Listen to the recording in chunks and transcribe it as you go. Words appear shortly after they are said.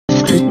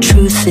The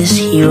truth is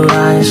he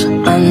lies.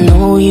 I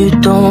know you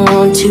don't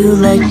want to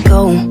let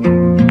go,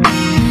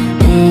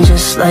 and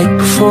just like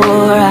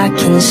before I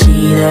can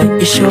see that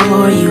you're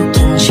sure you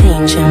can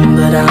change him,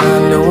 but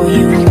I know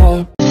you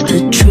won't.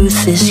 The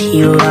truth is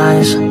he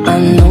lies. I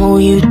know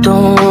you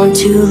don't want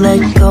to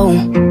let go,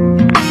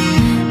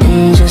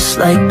 and just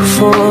like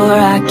before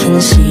I can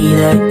see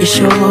that you're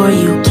sure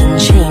you can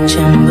change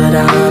him, but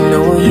I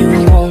know you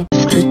won't.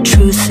 The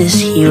truth is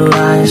he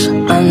lies.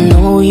 I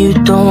know you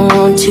don't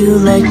want to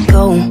let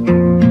go,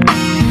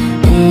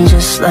 and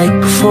just like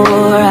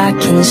before I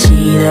can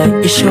see that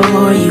you're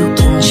sure you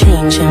can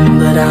change him,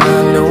 but I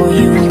know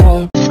you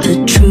won't. The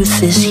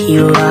truth is he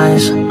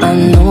lies. I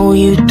know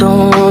you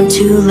don't want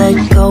to let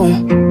go,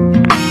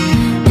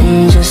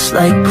 and just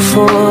like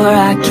before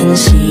I can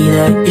see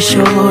that you're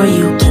sure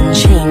you can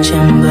change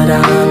him, but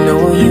I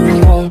know you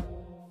won't.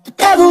 The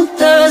devil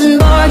doesn't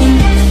bargain,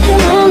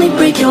 he'll only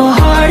break your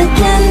heart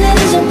again. It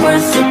isn't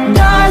worth it,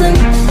 darling.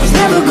 He's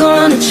never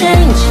gonna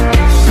change,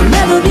 he'll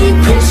never be